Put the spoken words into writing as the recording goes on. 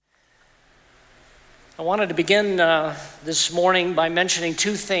I wanted to begin this morning by mentioning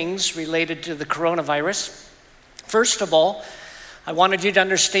two things related to the coronavirus. First of all, I wanted you to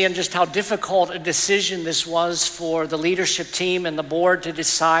understand just how difficult a decision this was for the leadership team and the board to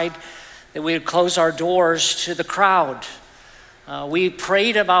decide that we would close our doors to the crowd. We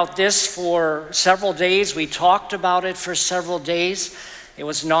prayed about this for several days. We talked about it for several days. It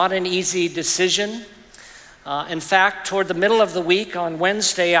was not an easy decision. In fact, toward the middle of the week on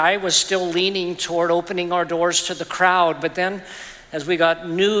Wednesday, I was still leaning toward opening our doors to the crowd. But then, as we got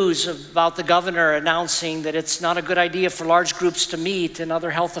news about the governor announcing that it's not a good idea for large groups to meet, and other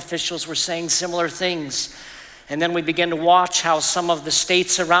health officials were saying similar things, and then we began to watch how some of the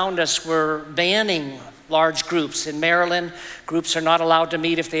states around us were banning large groups. In Maryland, groups are not allowed to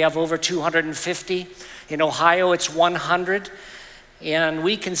meet if they have over 250. In Ohio, it's 100. And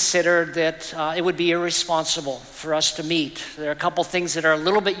we considered that it would be irresponsible for us to meet. There are a couple things that are a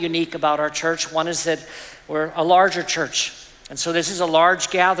little bit unique about our church. One is that we're a larger church, and so this is a large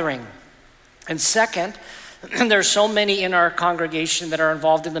gathering. And second, there are so many in our congregation that are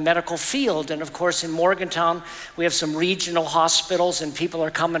involved in the medical field. And of course, in Morgantown, we have some regional hospitals, and people are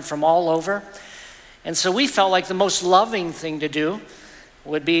coming from all over. And so we felt like the most loving thing to do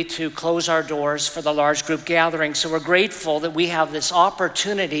would be to close our doors for the large group gathering. So we're grateful that we have this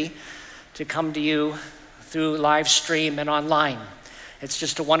opportunity to come to you through live stream and online. It's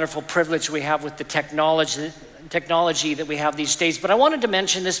just a wonderful privilege we have with the technology that we have these days. But I wanted to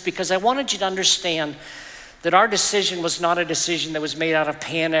mention this because I wanted you to understand that our decision was not a decision that was made out of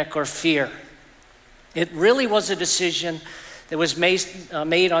panic or fear. It really was a decision that was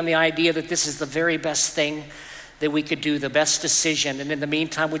made on the idea that this is the very best thing that we could do, the best decision. And in the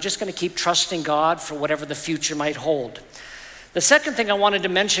meantime, we're just going to keep trusting God for whatever the future might hold. The second thing I wanted to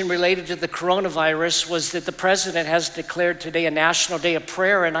mention related to the coronavirus was that the president has declared today a national day of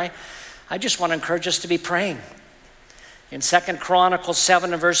prayer, and I just want to encourage us to be praying. In 2 Chronicles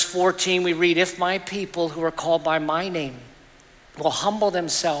 7 and verse 14, we read, "If my people who are called by my name will humble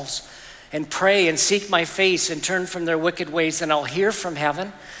themselves and pray and seek my face and turn from their wicked ways, then I'll hear from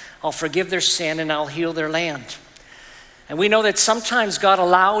heaven, I'll forgive their sin, and I'll heal their land." And we know that sometimes God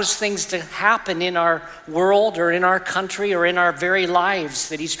allows things to happen in our world or in our country or in our very lives,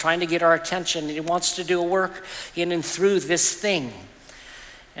 that he's trying to get our attention, and he wants to do a work in and through this thing.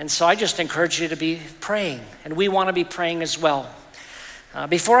 And so I just encourage you to be praying, and we want to be praying as well.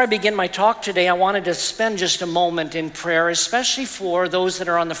 Before I begin my talk today, I wanted to spend just a moment in prayer, especially for those that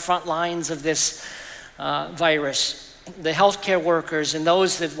are on the front lines of this virus. The healthcare workers and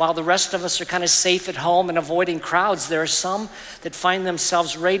those that, while the rest of us are kind of safe at home and avoiding crowds, there are some that find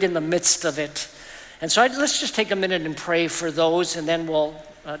themselves right in the midst of it. And so let's just take a minute and pray for those, and then we'll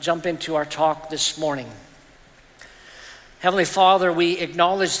jump into our talk this morning. Heavenly Father, we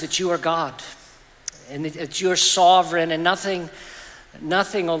acknowledge that you are God and that you are sovereign, and nothing,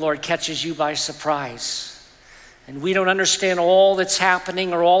 oh Lord, catches you by surprise. And we don't understand all that's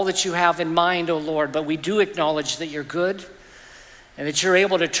happening or all that you have in mind, oh Lord, but we do acknowledge that you're good and that you're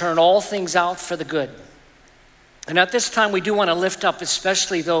able to turn all things out for the good. And at this time, we do want to lift up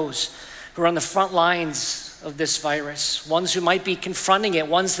especially those who are on the front lines of this virus, ones who might be confronting it,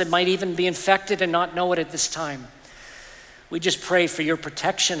 ones that might even be infected and not know it at this time. We just pray for your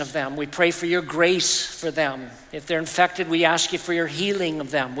protection of them. We pray for your grace for them. If they're infected, we ask you for your healing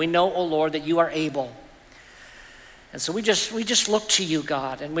of them. We know, oh Lord, that you are able. And so we just look to you,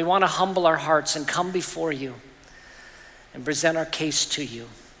 God, and we want to humble our hearts and come before you and present our case to you.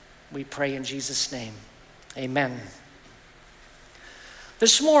 We pray in Jesus' name. Amen.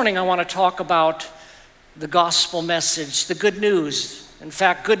 This morning, I want to talk about the gospel message, the good news. In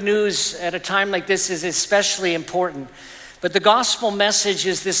fact, good news at a time like this is especially important. But the gospel message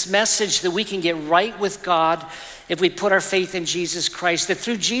is this message that we can get right with God if we put our faith in Jesus Christ, that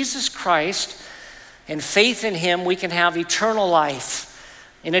through Jesus Christ and faith in him, we can have eternal life.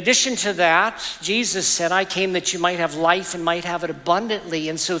 In addition to that, Jesus said, "I came that you might have life and might have it abundantly."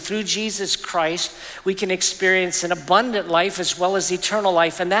 And so through Jesus Christ, we can experience an abundant life as well as eternal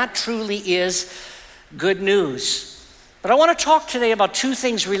life. And that truly is good news. But I want to talk today about two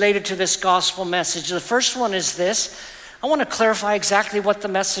things related to this gospel message. The first one is this. I want to clarify exactly what the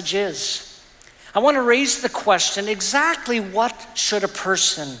message is. I want to raise the question, exactly what should a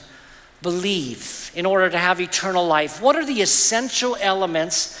person believe in order to have eternal life? What are the essential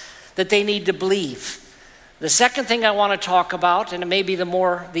elements that they need to believe? The second thing I want to talk about, and it may be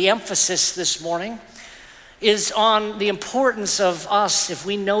the emphasis this morning, is on the importance of us, if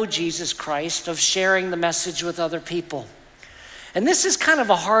we know Jesus Christ, of sharing the message with other people. And this is kind of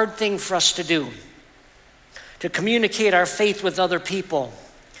a hard thing for us to do, to communicate our faith with other people.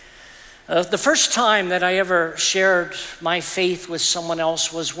 The first time that I ever shared my faith with someone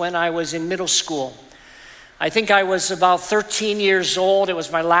else was when I was in middle school. I think I was about 13 years old. It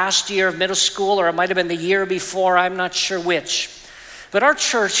was my last year of middle school, or it might have been the year before, I'm not sure which. But our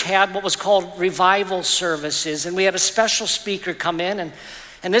church had what was called revival services, and we had a special speaker come in,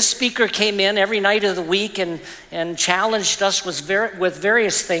 and this speaker came in every night of the week and challenged us with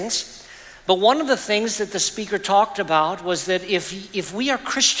various things. But one of the things that the speaker talked about was that if we are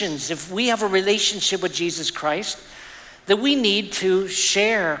Christians, if we have a relationship with Jesus Christ, that we need to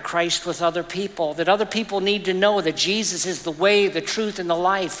share Christ with other people, that other people need to know that Jesus is the way, the truth, and the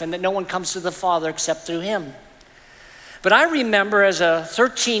life, and that no one comes to the Father except through him. But I remember as a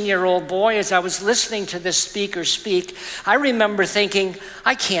 13-year-old boy, as I was listening to this speaker speak, I remember thinking,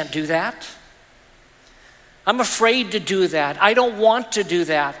 I can't do that. I'm afraid to do that. I don't want to do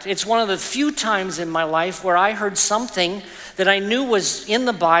that. It's one of the few times in my life where I heard something that I knew was in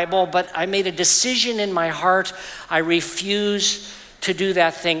the Bible, but I made a decision in my heart. I refused to do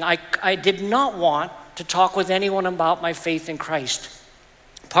that thing. I did not want to talk with anyone about my faith in Christ.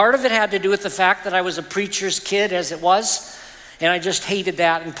 Part of it had to do with the fact that I was a preacher's kid as it was, and I just hated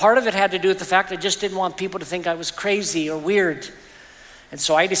that. And part of it had to do with the fact I just didn't want people to think I was crazy or weird. And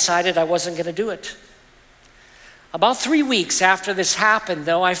so I decided I wasn't going to do it. About 3 weeks after this happened,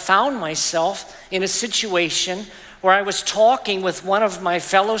 though, I found myself in a situation where I was talking with one of my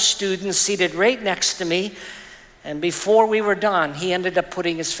fellow students seated right next to me, and before we were done, he ended up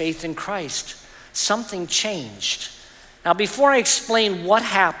putting his faith in Christ. Something changed. Now, before I explain what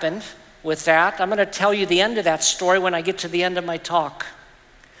happened with that, I'm going to tell you the end of that story when I get to the end of my talk.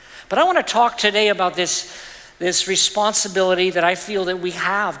 But I want to talk today about this responsibility that I feel that we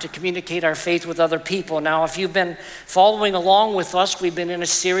have to communicate our faith with other people. Now, if you've been following along with us, we've been in a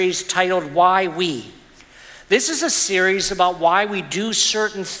series titled Why We. This is a series about why we do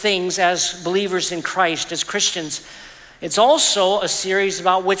certain things as believers in Christ, as Christians. It's also a series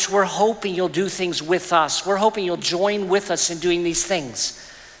about which we're hoping you'll do things with us. We're hoping you'll join with us in doing these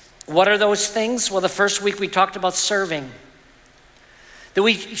things. What are those things? Well, the first week we talked about serving. That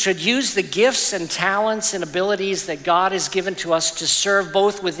we should use the gifts and talents and abilities that God has given to us to serve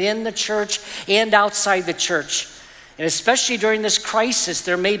both within the church and outside the church. And especially during this crisis,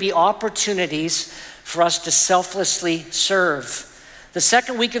 there may be opportunities for us to selflessly serve. The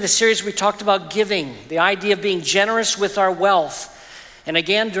second week of the series, we talked about giving, the idea of being generous with our wealth. And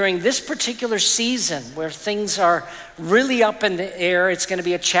again, during this particular season where things are really up in the air, it's going to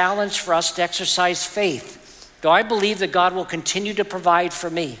be a challenge for us to exercise faith. Do I believe that God will continue to provide for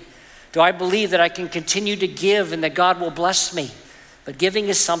me? Do I believe that I can continue to give and that God will bless me? But giving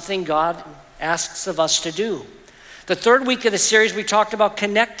is something God asks of us to do. The third week of the series, we talked about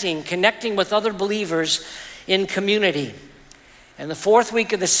connecting with other believers in community. And the fourth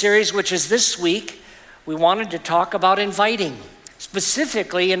week of the series, which is this week, we wanted to talk about inviting,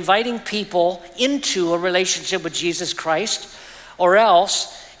 specifically inviting people into a relationship with Jesus Christ, or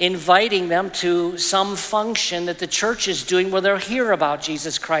else inviting them to some function that the church is doing where they'll hear about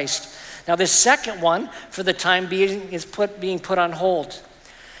Jesus Christ. Now, this second one, for the time being, is being put on hold.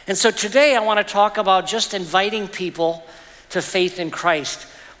 And so today I want to talk about just inviting people to faith in Christ.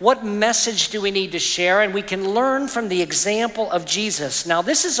 What message do we need to share? And we can learn from the example of Jesus. Now,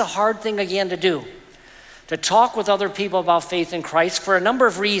 this is a hard thing again to do, to talk with other people about faith in Christ for a number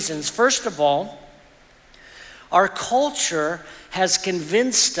of reasons. First of all, our culture has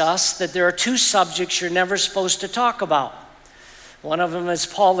convinced us that there are two subjects you're never supposed to talk about. One of them is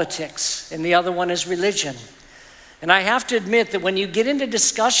politics, and the other one is religion. And I have to admit that when you get into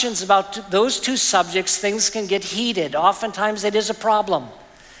discussions about those two subjects, things can get heated. Oftentimes it is a problem.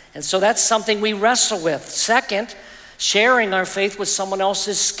 And so that's something we wrestle with. Second, sharing our faith with someone else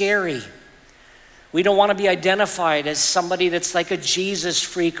is scary. We don't want to be identified as somebody that's like a Jesus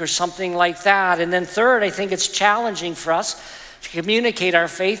freak or something like that. And then third, I think it's challenging for us to communicate our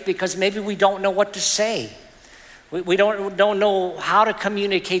faith because maybe we don't know what to say. We don't know how to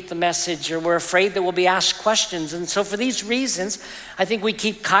communicate the message, or we're afraid that we'll be asked questions. And so for these reasons, I think we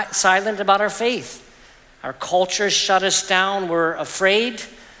keep silent about our faith. Our culture has shut us down. We're afraid,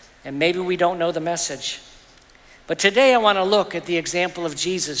 and maybe we don't know the message. But today I want to look at the example of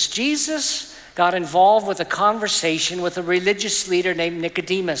Jesus. Jesus got involved with a conversation with a religious leader named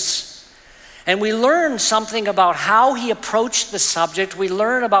Nicodemus. And we learn something about how he approached the subject. We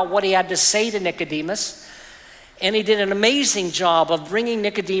learn about what he had to say to Nicodemus. And he did an amazing job of bringing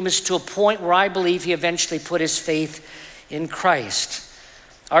Nicodemus to a point where I believe he eventually put his faith in Christ.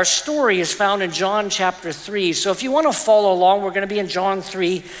 Our story is found in John chapter 3. So if you want to follow along, we're going to be in John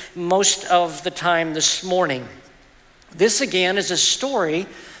 3 most of the time this morning. This again is a story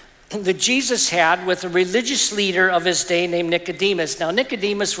that Jesus had with a religious leader of his day named Nicodemus. Now,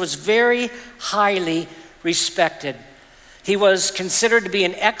 Nicodemus was very highly respected. He was considered to be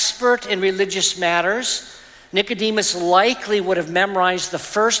an expert in religious matters. Nicodemus likely would have memorized the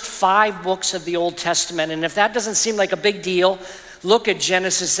first 5 books of the Old Testament. And if that doesn't seem like a big deal, look at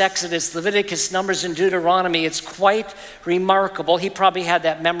Genesis, Exodus, Leviticus, Numbers, and Deuteronomy. It's quite remarkable. He probably had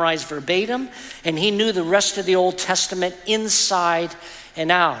that memorized verbatim, and he knew the rest of the Old Testament inside and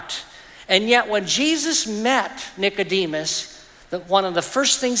out. And yet when Jesus met Nicodemus, one of the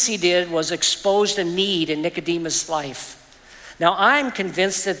first things he did was expose a need in Nicodemus' life. Now, I'm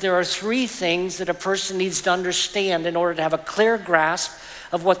convinced that there are 3 things that a person needs to understand in order to have a clear grasp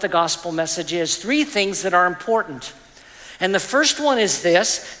of what the gospel message is. 3 things that are important. And the first one is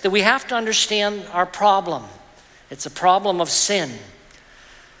this, that we have to understand our problem. It's a problem of sin.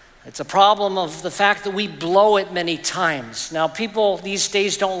 It's a problem of the fact that we blow it many times. Now, people these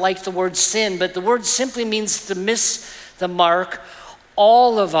days don't like the word sin, but the word simply means to miss the mark.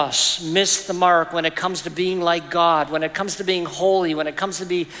 All of us miss the mark when it comes to being like God, when it comes to being holy, when it comes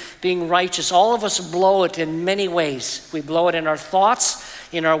to being righteous. All of us blow it in many ways. We blow it in our thoughts,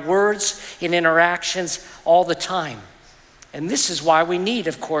 in our words, in interactions all the time. And this is why we need,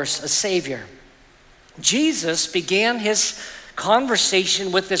 of course, a Savior. Jesus began his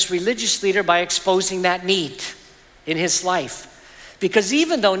conversation with this religious leader by exposing that need in his life. Because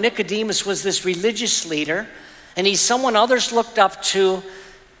even though Nicodemus was this religious leader, and he's someone others looked up to,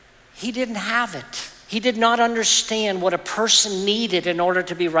 he didn't have it. He did not understand what a person needed in order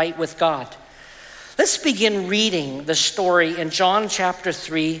to be right with God. Let's begin reading the story in John chapter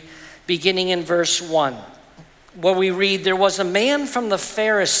 3, beginning in verse 1, where we read, "There was a man from the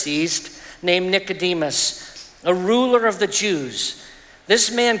Pharisees named Nicodemus, a ruler of the Jews.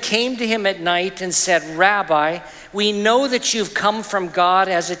 This man came to him at night and said, 'Rabbi, we know that you've come from God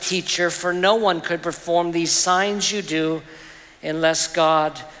as a teacher, for no one could perform these signs you do unless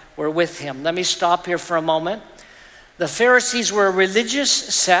God were with him.'" Let me stop here for a moment. The Pharisees were a religious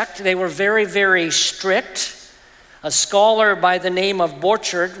sect. They were very, very strict. A scholar by the name of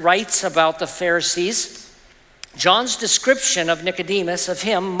Borchard writes about the Pharisees. John's description of Nicodemus, of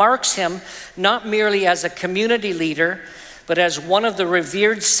him, marks him not merely as a community leader, but as one of the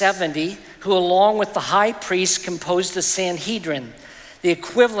revered 70 who, along with the high priest, composed the Sanhedrin, the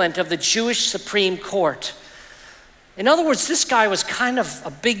equivalent of the Jewish Supreme Court. In other words, this guy was kind of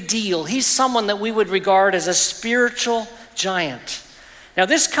a big deal. He's someone that we would regard as a spiritual giant. Now,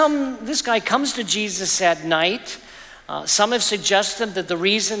 this guy comes to Jesus at night. Some have suggested that the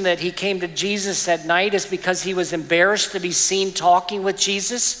reason that he came to Jesus at night is because he was embarrassed to be seen talking with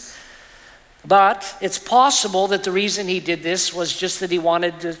Jesus. But it's possible that the reason he did this was just that he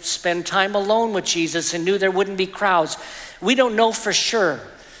wanted to spend time alone with Jesus and knew there wouldn't be crowds. We don't know for sure.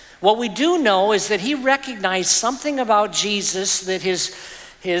 What we do know is that he recognized something about Jesus that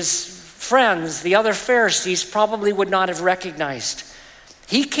his friends, the other Pharisees, probably would not have recognized.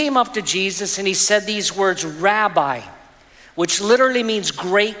 He came up to Jesus and he said these words, "Rabbi," which literally means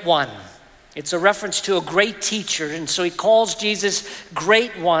great one. It's a reference to a great teacher, and so he calls Jesus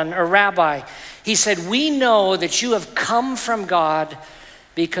great one, or rabbi. He said, "We know that you have come from God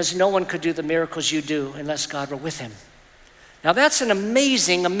because no one could do the miracles you do unless God were with him." Now that's an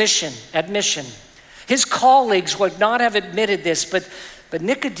amazing admission. His colleagues would not have admitted this, but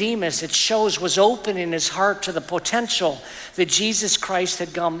Nicodemus, it shows, was open in his heart to the potential that Jesus Christ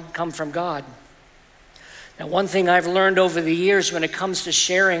had come from God. Now, one thing I've learned over the years when it comes to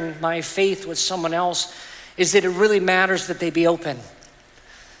sharing my faith with someone else is that it really matters that they be open.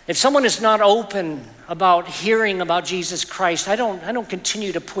 If someone is not open about hearing about Jesus Christ, I don't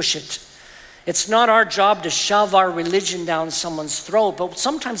continue to push it. It's not our job to shove our religion down someone's throat, but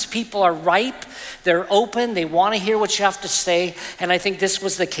sometimes people are ripe, they're open, they want to hear what you have to say, and I think this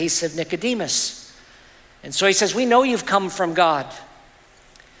was the case of Nicodemus. And so he says, "We know you've come from God."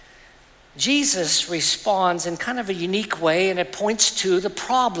 Jesus responds in kind of a unique way, and it points to the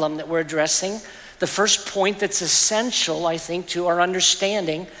problem that we're addressing. The first point that's essential, I think, to our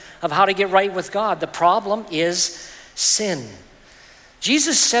understanding of how to get right with God. The problem is sin.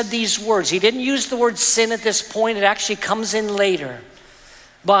 Jesus said these words. He didn't use the word sin at this point. It actually comes in later.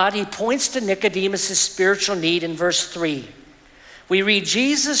 But he points to Nicodemus' spiritual need in verse 3. We read,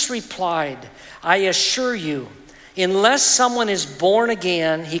 "Jesus replied, 'I assure you, unless someone is born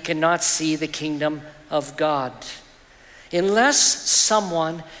again, he cannot see the kingdom of God.'" Unless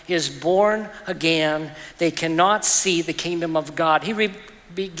someone is born again, they cannot see the kingdom of God. He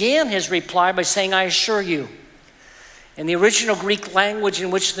began his reply by saying, "I assure you." In the original Greek language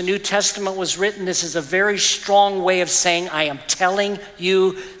in which the New Testament was written, this is a very strong way of saying, I am telling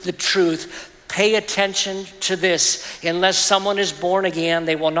you the truth. Pay attention to this. Unless someone is born again,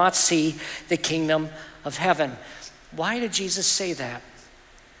 they will not see the kingdom of heaven. Why did Jesus say that?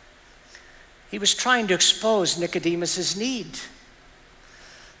 He was trying to expose Nicodemus' need.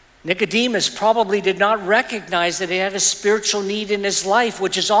 Nicodemus probably did not recognize that he had a spiritual need in his life,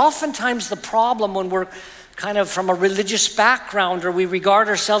 which is oftentimes the problem when we're kind of from a religious background or we regard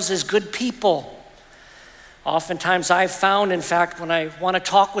ourselves as good people. Oftentimes I've found, in fact, when I want to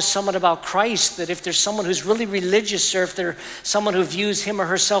talk with someone about Christ, that if there's someone who's really religious or if there's someone who views him or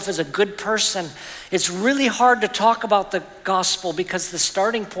herself as a good person, it's really hard to talk about the gospel because the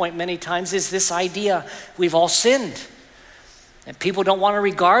starting point many times is this idea, we've all sinned. And people don't want to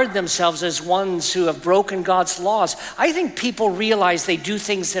regard themselves as ones who have broken God's laws. I think people realize they do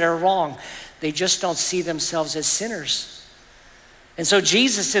things that are wrong. They just don't see themselves as sinners. And so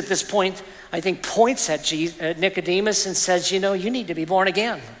Jesus at this point, I think, points at Nicodemus and says, you need to be born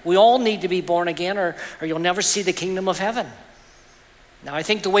again. We all need to be born again or you'll never see the kingdom of heaven. Now, I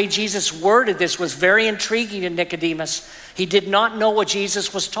think the way Jesus worded this was very intriguing to Nicodemus. He did not know what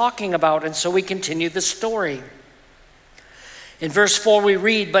Jesus was talking about, and so we continue the story. In verse 4 we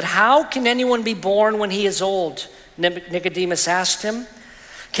read, but how can anyone be born when he is old? Nicodemus asked him.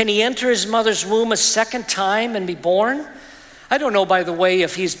 Can he enter his mother's womb a second time and be born? I don't know, by the way,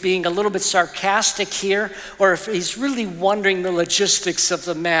 if he's being a little bit sarcastic here or if he's really wondering the logistics of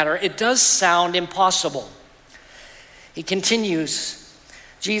the matter. It does sound impossible. He continues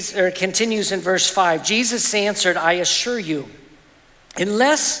in verse 5. Jesus answered, I assure you,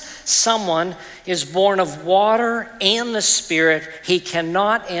 unless someone is born of water and the Spirit, he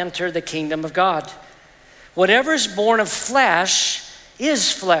cannot enter the kingdom of God. Whatever is born of flesh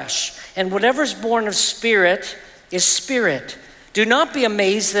is flesh, and whatever is born of Spirit is spirit. Do not be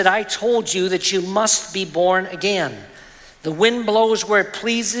amazed that I told you that you must be born again. The wind blows where it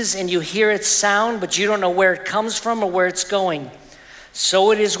pleases and you hear its sound, but you don't know where it comes from or where it's going. So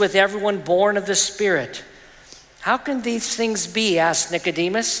it is with everyone born of the Spirit. How can these things be? Asked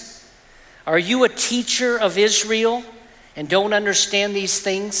Nicodemus. Are you a teacher of Israel and don't understand these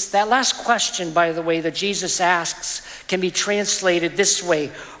things? That last question, by the way, that Jesus asks can be translated this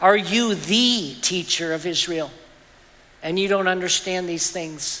way. Are you the teacher of Israel? And you don't understand these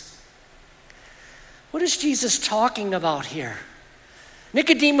things. What is Jesus talking about here?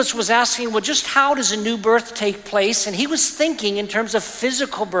 Nicodemus was asking, well, just how does a new birth take place? And he was thinking in terms of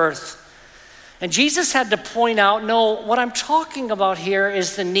physical birth. And Jesus had to point out, no, what I'm talking about here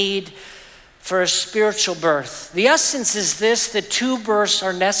is the need for a spiritual birth. The essence is this, that two births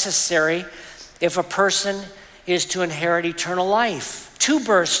are necessary if a person is to inherit eternal life. Two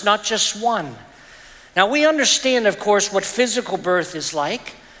births, not just one. Now, we understand, of course, what physical birth is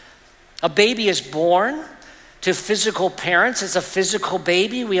like. A baby is born to physical parents as a physical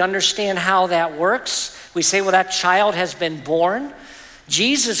baby. We understand how that works. We say, well, that child has been born.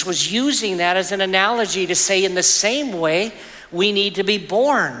 Jesus was using that as an analogy to say, in the same way, we need to be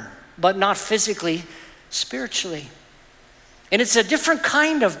born, but not physically, spiritually. And it's a different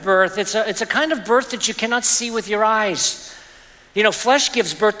kind of birth. It's a kind of birth that you cannot see with your eyes. Flesh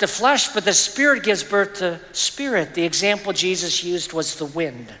gives birth to flesh, but the Spirit gives birth to spirit. The example Jesus used was the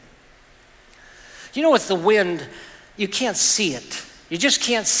wind. With the wind, you can't see it. You just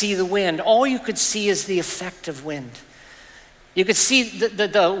can't see the wind. All you could see is the effect of wind. You could see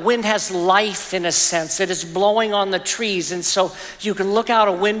the wind has life in a sense. It is blowing on the trees. And so you can look out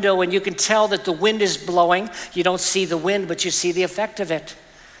a window and you can tell that the wind is blowing. You don't see the wind, but you see the effect of it.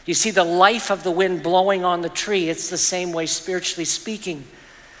 You see the life of the wind blowing on the tree. It's the same way spiritually speaking.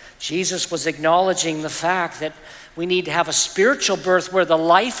 Jesus was acknowledging the fact that we need to have a spiritual birth where the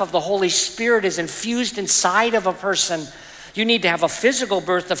life of the Holy Spirit is infused inside of a person. You need to have a physical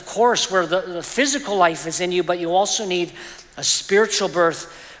birth, of course, where the physical life is in you, but you also need a spiritual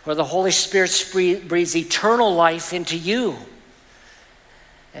birth where the Holy Spirit breathes eternal life into you.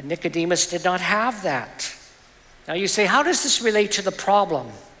 And Nicodemus did not have that. Now you say, how does this relate to the problem?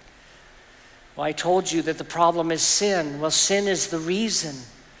 Well, I told you that the problem is sin. Well, sin is the reason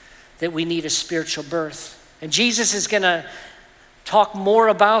that we need a spiritual birth. And Jesus is going to talk more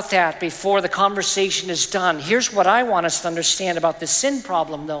about that before the conversation is done. Here's what I want us to understand about the sin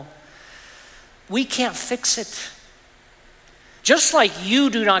problem, though. We can't fix it. Just like you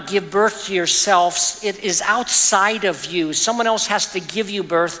do not give birth to yourselves, it is outside of you. Someone else has to give you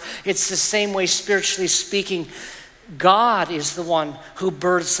birth. It's the same way, spiritually speaking. God is the one who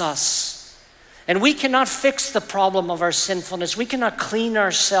births us. And we cannot fix the problem of our sinfulness. We cannot clean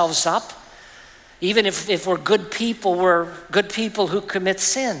ourselves up. Even if we're good people who commit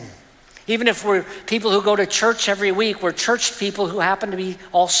sin. Even if we're people who go to church every week, we're church people who happen to be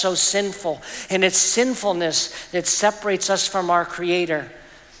also sinful. And it's sinfulness that separates us from our Creator.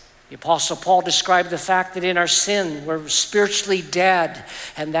 The Apostle Paul described the fact that in our sin, we're spiritually dead,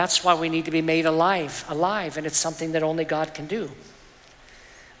 and that's why we need to be made alive, and it's something that only God can do.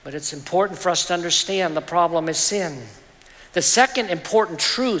 But it's important for us to understand the problem is sin. The second important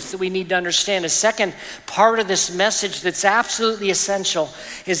truth that we need to understand, the second part of this message that's absolutely essential,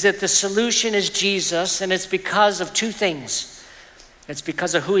 is that the solution is Jesus, and it's because of two things. It's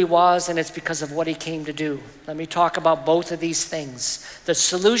because of who he was, and it's because of what he came to do. Let me talk about both of these things. The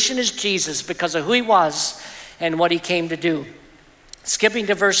solution is Jesus because of who he was and what he came to do. Skipping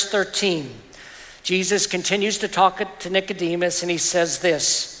to verse 13, Jesus continues to talk to Nicodemus, and he says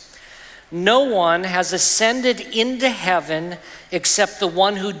this: "No one has ascended into heaven except the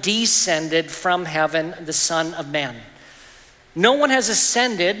one who descended from heaven, the Son of Man." No one has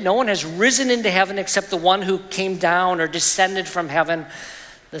ascended, no one has risen into heaven except the one who came down or descended from heaven,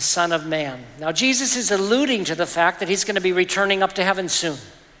 the Son of Man. Now, Jesus is alluding to the fact that he's going to be returning up to heaven soon.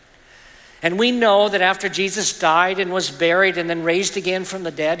 And we know that after Jesus died and was buried and then raised again from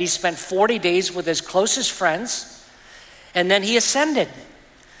the dead, he spent 40 days with his closest friends, and then he ascended.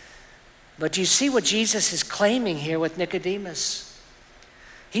 But do you see what Jesus is claiming here with Nicodemus?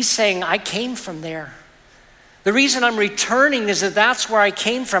 He's saying, I came from there. The reason I'm returning is that that's where I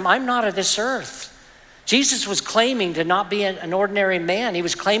came from. I'm not of this earth. Jesus was claiming to not be an ordinary man. He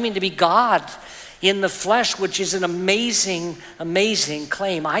was claiming to be God in the flesh, which is an amazing, amazing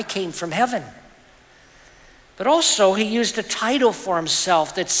claim. I came from heaven. But also, he used a title for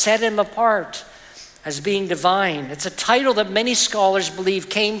himself that set him apart as being divine. It's a title that many scholars believe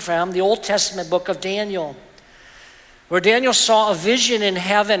came from the Old Testament book of Daniel, where Daniel saw a vision in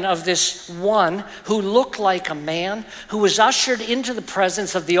heaven of this one who looked like a man, who was ushered into the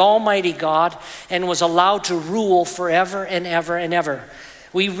presence of the Almighty God and was allowed to rule forever and ever and ever.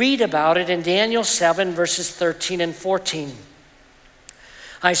 We read about it in Daniel 7, verses 13 and 14.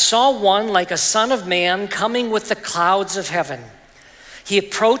 "I saw one like a son of man coming with the clouds of heaven. He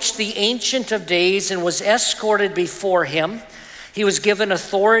approached the Ancient of Days and was escorted before him. He was given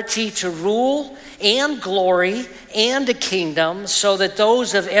authority to rule and glory and a kingdom, so that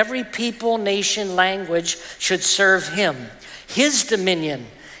those of every people, nation, language should serve him. His dominion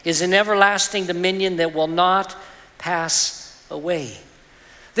is an everlasting dominion that will not pass away."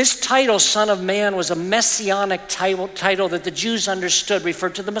 This title, Son of Man, was a messianic title that the Jews understood,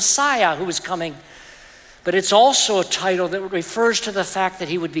 referred to the Messiah who was coming. But it's also a title that refers to the fact that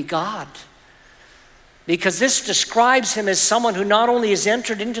he would be God. Because this describes him as someone who not only has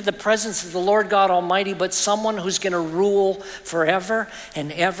entered into the presence of the Lord God Almighty, but someone who's going to rule forever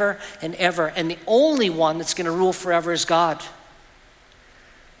and ever and ever. And the only one that's going to rule forever is God.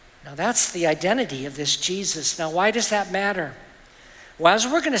 Now that's the identity of this Jesus. Now why does that matter? Well, as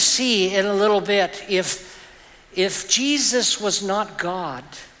we're going to see in a little bit, if Jesus was not God,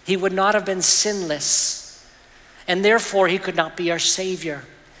 he would not have been sinless, and therefore he could not be our Savior.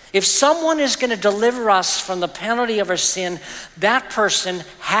 If someone is going to deliver us from the penalty of our sin, that person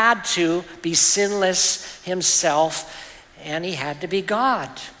had to be sinless himself, and he had to be God.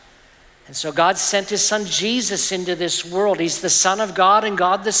 And so God sent his son Jesus into this world. He's the Son of God and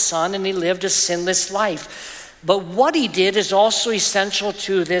God the Son, and he lived a sinless life. But what he did is also essential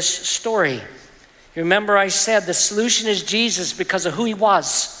to this story. Remember, I said the solution is Jesus because of who he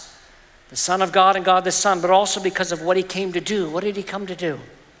was, the Son of God and God the Son, but also because of what he came to do. What did he come to do?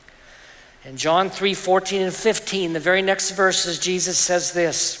 In John 3, 14 and 15, the very next verses, Jesus says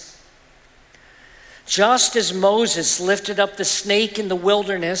this: "Just as Moses lifted up the snake in the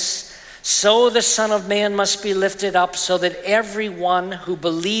wilderness, so the Son of Man must be lifted up, so that everyone who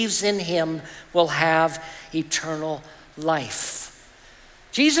believes in him will have eternal life."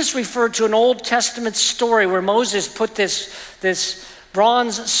 Jesus referred to an Old Testament story where Moses put this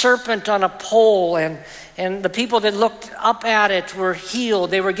bronze serpent on a pole, and the people that looked up at it were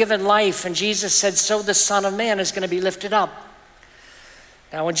healed. They were given life. And Jesus said, so the Son of Man is going to be lifted up.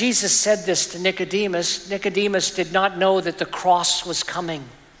 Now, when Jesus said this to Nicodemus, Nicodemus did not know that the cross was coming.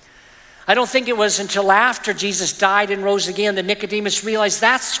 I don't think it was until after Jesus died and rose again that Nicodemus realized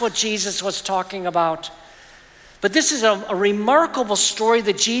that's what Jesus was talking about. But this is a remarkable story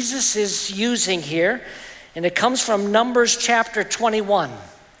that Jesus is using here, and it comes from Numbers chapter 21.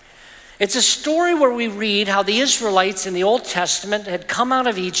 It's a story where we read how the Israelites in the Old Testament had come out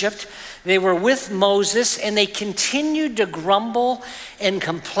of Egypt. They were with Moses, and they continued to grumble and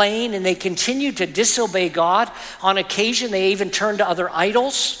complain, and they continued to disobey God. On occasion, they even turned to other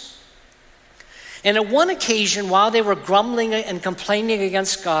idols. And at one occasion, while they were grumbling and complaining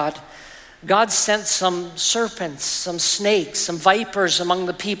against God, God sent some serpents, some snakes, some vipers among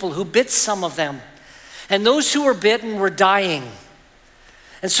the people who bit some of them. And those who were bitten were dying.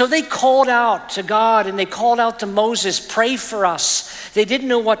 And so they called out to God and they called out to Moses, "Pray for us." They didn't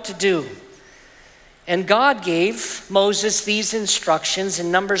know what to do. And God gave Moses these instructions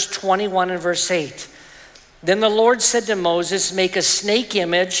in Numbers 21 and verse 8. Then the Lord said to Moses, "Make a snake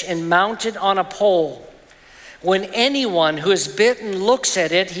image and mount it on a pole. When anyone who is bitten looks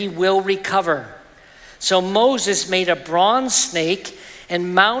at it, he will recover." So Moses made a bronze snake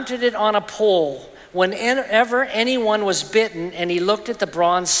and mounted it on a pole. Whenever anyone was bitten and he looked at the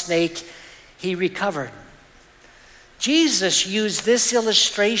bronze snake, he recovered. Jesus used this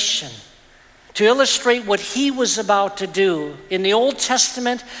illustration to illustrate what he was about to do. In the Old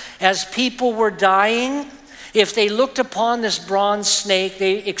Testament, as people were dying, if they looked upon this bronze snake,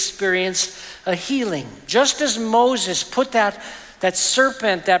 they experienced a healing. Just as Moses put that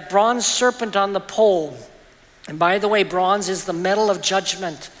serpent, that bronze serpent on the pole, and by the way, bronze is the metal of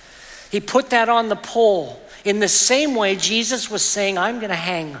judgment. He put that on the pole. In the same way, Jesus was saying, I'm going to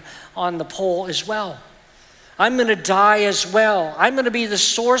hang on the pole as well. I'm going to die as well. I'm going to be the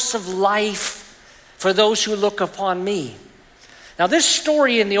source of life for those who look upon me. Now, this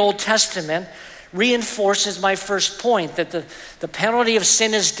story in the Old Testament reinforces my first point, that the penalty of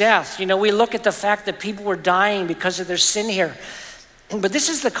sin is death. You know, we look at the fact that people were dying because of their sin here. But this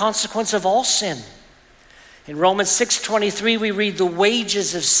is the consequence of all sin. In Romans 6:23, we read, "The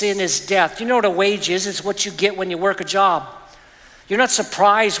wages of sin is death." You know what a wage is? It's what you get when you work a job. You're not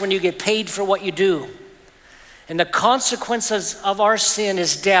surprised when you get paid for what you do. And the consequences of our sin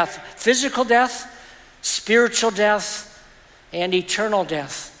is death. Physical death, spiritual death, and eternal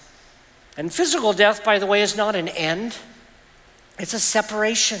death. And physical death, by the way, is not an end. It's a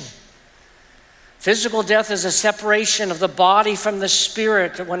separation. Physical death is a separation of the body from the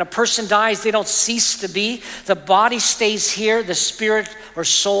spirit. When a person dies, they don't cease to be. The body stays here. The spirit or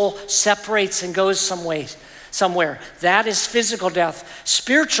soul separates and goes somewhere. That is physical death.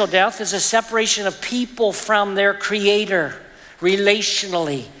 Spiritual death is a separation of people from their creator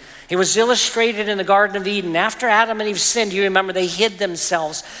relationally. It was illustrated in the Garden of Eden. After Adam and Eve sinned, you remember they hid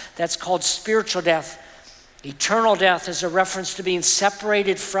themselves. That's called spiritual death. Eternal death is a reference to being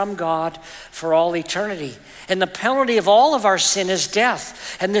separated from God for all eternity. And the penalty of all of our sin is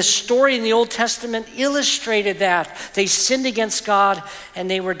death. And this story in the Old Testament illustrated that. They sinned against God and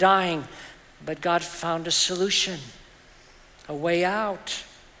they were dying. But God found a solution, a way out.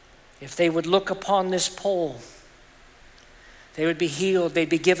 If they would look upon this pole, they would be healed, they'd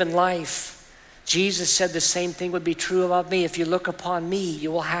be given life. Jesus said the same thing would be true about me. If you look upon me,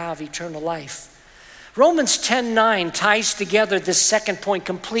 you will have eternal life. Romans 10:9 ties together this second point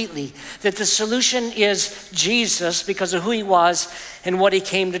completely, that the solution is Jesus because of who he was and what he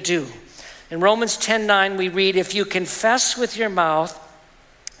came to do. In Romans 10:9 we read, "If you confess with your mouth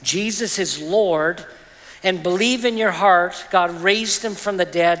Jesus is Lord and believe in your heart God raised him from the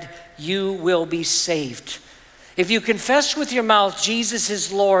dead, you will be saved." If you confess with your mouth Jesus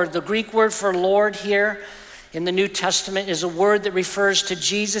is Lord, the Greek word for Lord here in the New Testament is a word that refers to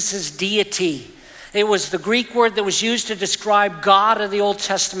Jesus' deity. It was the Greek word that was used to describe God of the Old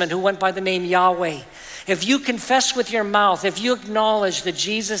Testament, who went by the name Yahweh. If you confess with your mouth, if you acknowledge that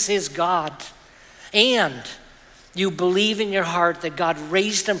Jesus is God, and you believe in your heart that God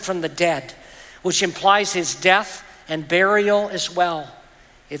raised him from the dead, which implies his death and burial as well,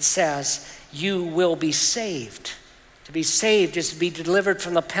 it says, you will be saved. To be saved is to be delivered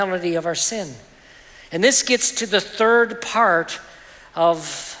from the penalty of our sin. And this gets to the third part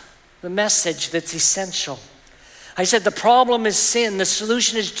of the message that's essential. I said the problem is sin. The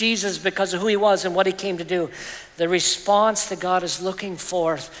solution is Jesus because of who he was and what he came to do. The response that God is looking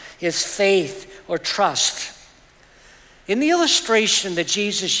for is faith or trust. In the illustration that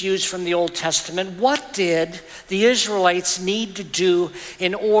Jesus used from the Old Testament, what did the Israelites need to do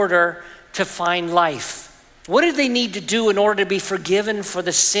in order to find life? What did they need to do in order to be forgiven for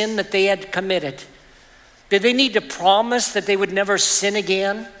the sin that they had committed? Did they need to promise that they would never sin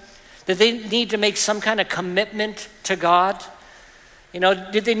again? Did they need to make some kind of commitment to God? You know,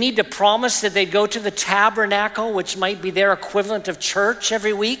 did they need to promise that they'd go to the tabernacle, which might be their equivalent of church,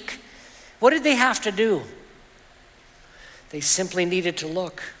 every week? What did they have to do? They simply needed to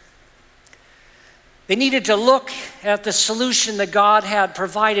look. They needed to look at the solution that God had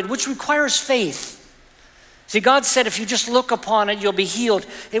provided, which requires faith. See, God said if you just look upon it, you'll be healed.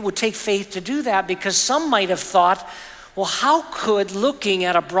 It would take faith to do that, because some might have thought, well, how could looking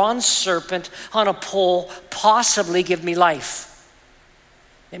at a bronze serpent on a pole possibly give me life?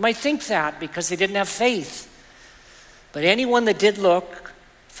 They might think that because they didn't have faith. But anyone that did look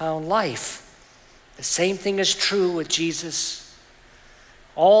found life. The same thing is true with Jesus.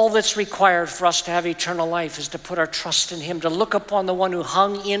 All that's required for us to have eternal life is to put our trust in him, to look upon the one who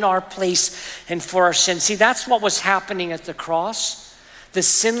hung in our place and for our sins. See, that's what was happening at the cross. The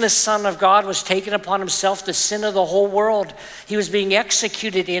sinless Son of God was taking upon himself the sin of the whole world. He was being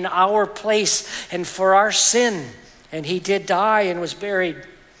executed in our place and for our sin. And he did die and was buried.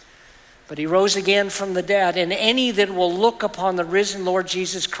 But he rose again from the dead, and any that will look upon the risen Lord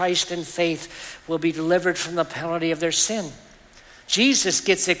Jesus Christ in faith will be delivered from the penalty of their sin. Jesus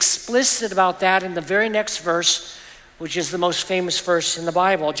gets explicit about that in the very next verse, which is the most famous verse in the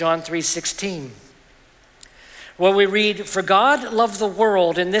Bible, John 3:16, where we read, "For God loved the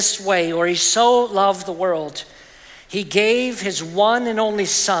world in this way," or he so loved the world, "he gave his one and only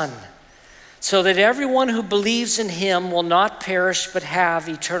Son, so that everyone who believes in him will not perish but have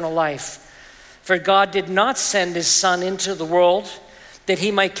eternal life. For God did not send his Son into the world that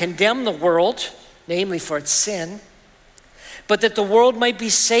he might condemn the world, namely for its sin, but that the world might be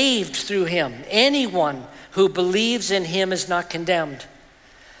saved through him. Anyone who believes in him is not condemned.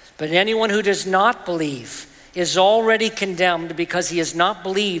 But anyone who does not believe is already condemned because he has not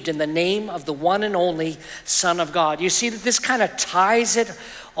believed in the name of the one and only Son of God." You see that this kind of ties it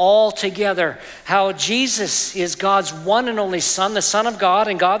all together. How Jesus is God's one and only Son, the Son of God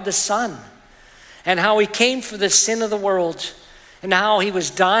and God the Son. And how he came for the sin of the world. And how he was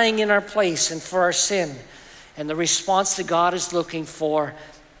dying in our place and for our sin. And the response that God is looking for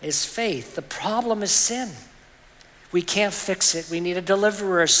is faith. The problem is sin. We can't fix it. We need a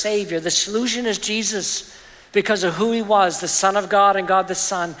deliverer, a savior. The solution is Jesus because of who he was, the Son of God and God the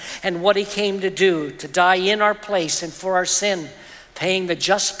Son, and what he came to do, to die in our place and for our sin, paying the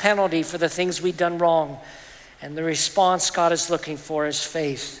just penalty for the things we've done wrong. And the response God is looking for is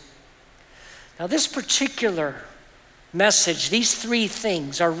faith. Now, this particular message, these three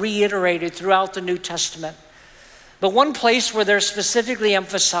things are reiterated throughout the New Testament. But one place where they're specifically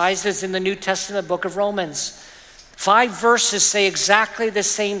emphasized is in the New Testament book of Romans. 5 verses say exactly the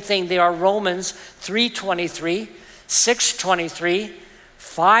same thing. They are Romans 3:23, 6:23,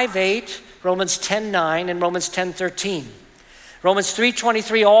 5:8, Romans 10:9, and Romans 10:13. Romans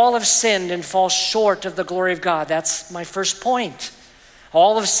 3:23, all have sinned and fall short of the glory of God. That's my first point.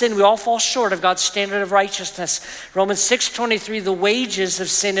 All have sinned. We all fall short of God's standard of righteousness. Romans 6:23, the wages of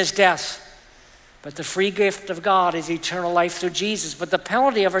sin is death. But the free gift of God is eternal life through Jesus. But the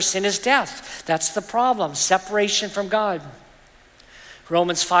penalty of our sin is death. That's the problem, separation from God.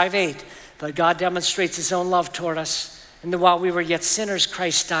 Romans 5:8, but God demonstrates his own love toward us. And that while we were yet sinners,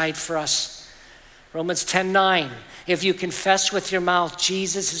 Christ died for us. Romans 10:9, if you confess with your mouth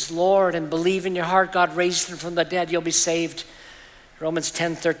Jesus is Lord and believe in your heart God raised him from the dead, you'll be saved. Romans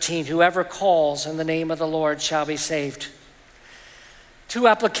 10:13, whoever calls on the name of the Lord shall be saved. Two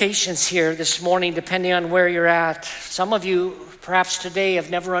applications here this morning, depending on where you're at. Some of you, perhaps today, have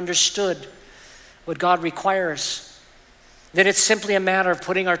never understood what God requires. That it's simply a matter of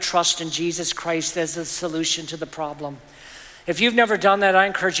putting our trust in Jesus Christ as the solution to the problem. If you've never done that, I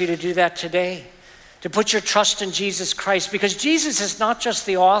encourage you to do that today. To put your trust in Jesus Christ, because Jesus is not just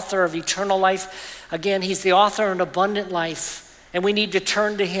the author of eternal life. Again, he's the author of an abundant life. And we need to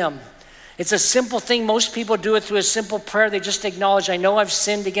turn to him. It's a simple thing. Most people do it through a simple prayer. They just acknowledge, I know I've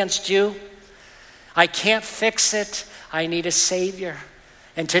sinned against you. I can't fix it. I need a Savior.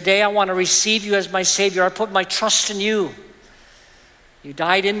 And today I want to receive you as my Savior. I put my trust in you. You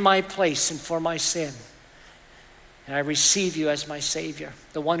died in my place and for my sin. And I receive you as my Savior,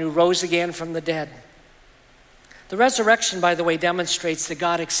 the one who rose again from the dead. The resurrection, by the way, demonstrates that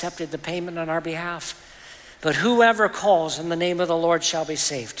God accepted the payment on our behalf. But whoever calls in the name of the Lord shall be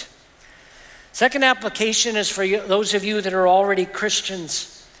saved. Second application is for you, those of you that are already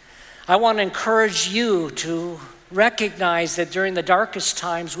Christians. I want to encourage you to recognize that during the darkest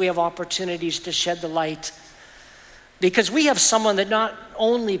times, we have opportunities to shed the light. Because we have someone that not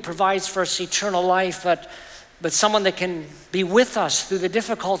only provides for us eternal life, but someone that can be with us through the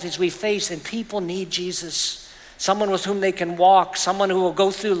difficulties we face. And people need Jesus. Someone with whom they can walk, someone who will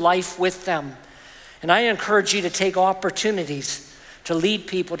go through life with them. And I encourage you to take opportunities to lead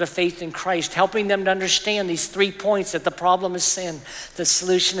people to faith in Christ, helping them to understand these 3 points, that the problem is sin, the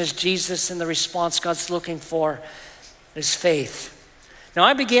solution is Jesus, and the response God's looking for is faith. Now,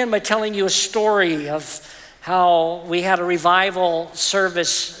 I began by telling you a story of how we had a revival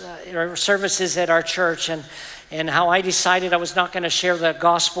service, services at our church, and how I decided I was not going to share the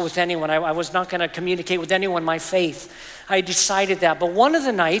gospel with anyone. I was not going to communicate with anyone my faith. I decided that. But one of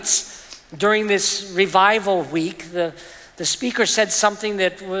the nights during this revival week, the the speaker said something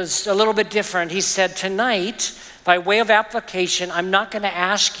that was a little bit different. He said, tonight, by way of application, I'm not going to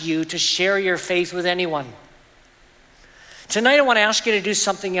ask you to share your faith with anyone. Tonight, I want to ask you to do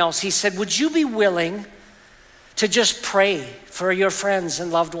something else. He said, would you be willing to just pray for your friends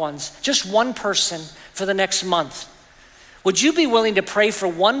and loved ones? Just one person for the next month. Would you be willing to pray for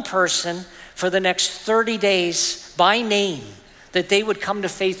one person for the next 30 days by name, that they would come to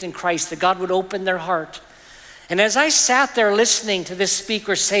faith in Christ, that God would open their heart? And as I sat there listening to this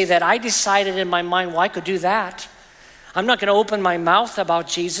speaker say that, I decided in my mind, well, I could do that. I'm not going to open my mouth about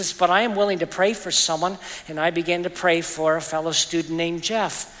Jesus, but I am willing to pray for someone. And I began to pray for a fellow student named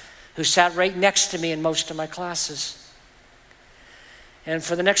Jeff, who sat right next to me in most of my classes. And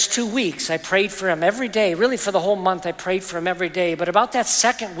for the next 2 weeks, I prayed for him every day. Really, for the whole month, I prayed for him every day. But about that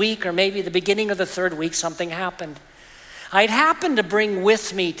second week, or maybe the beginning of the third week, something happened. I'd happened to bring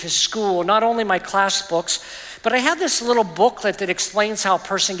with me to school not only my class books, but I had this little booklet that explains how a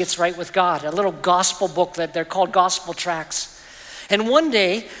person gets right with God, a little gospel booklet. They're called gospel tracts. And one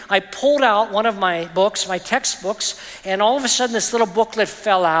day, I pulled out one of my books, my textbooks, and all of a sudden this little booklet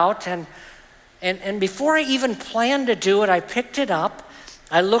fell out. And before I even planned to do it, I picked it up.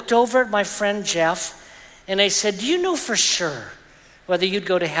 I looked over at my friend Jeff, and I said, do you know for sure whether you'd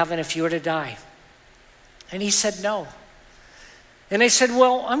go to heaven if you were to die? And he said, no. And I said,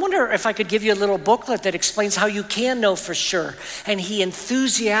 well, I wonder if I could give you a little booklet that explains how you can know for sure. And he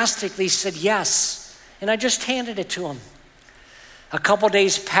enthusiastically said, yes. And I just handed it to him. A couple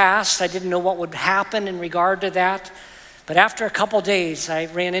days passed. I didn't know what would happen in regard to that. But after a couple days, I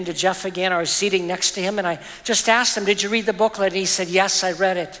ran into Jeff again. I was sitting next to him, and I just asked him, did you read the booklet? And he said, yes, I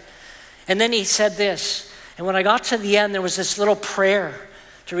read it. And then he said this. And when I got to the end, there was this little prayer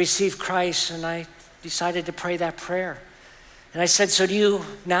to receive Christ, and I decided to pray that prayer. And I said, so do you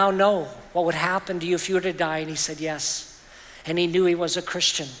now know what would happen to you if you were to die? And he said, yes. And he knew he was a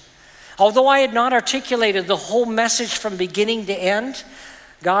Christian. Although I had not articulated the whole message from beginning to end,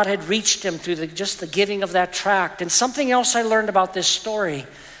 God had reached him through just the giving of that tract. And something else I learned about this story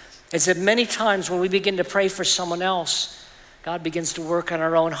is that many times when we begin to pray for someone else, God begins to work on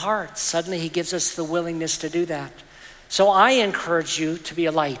our own hearts. Suddenly he gives us the willingness to do that. So I encourage you to be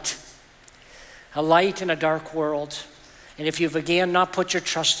a light in a dark world. And if you've again not put your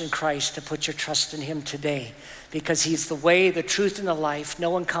trust in Christ, to put your trust in him today, because he's the way, the truth, and the life.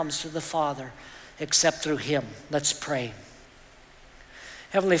 No one comes to the Father except through him. Let's pray.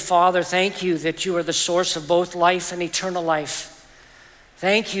 Heavenly Father, thank you that you are the source of both life and eternal life.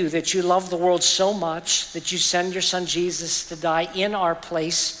 Thank you that you love the world so much that you send your son Jesus to die in our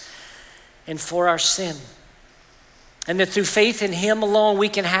place and for our sin. And that through faith in him alone, we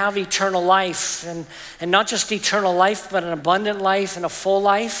can have eternal life. And not just eternal life, but an abundant life and a full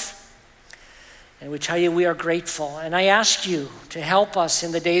life. And we tell you we are grateful. And I ask you to help us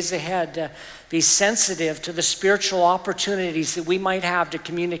in the days ahead to be sensitive to the spiritual opportunities that we might have to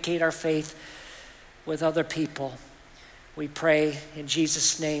communicate our faith with other people. We pray in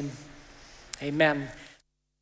Jesus' name. Amen.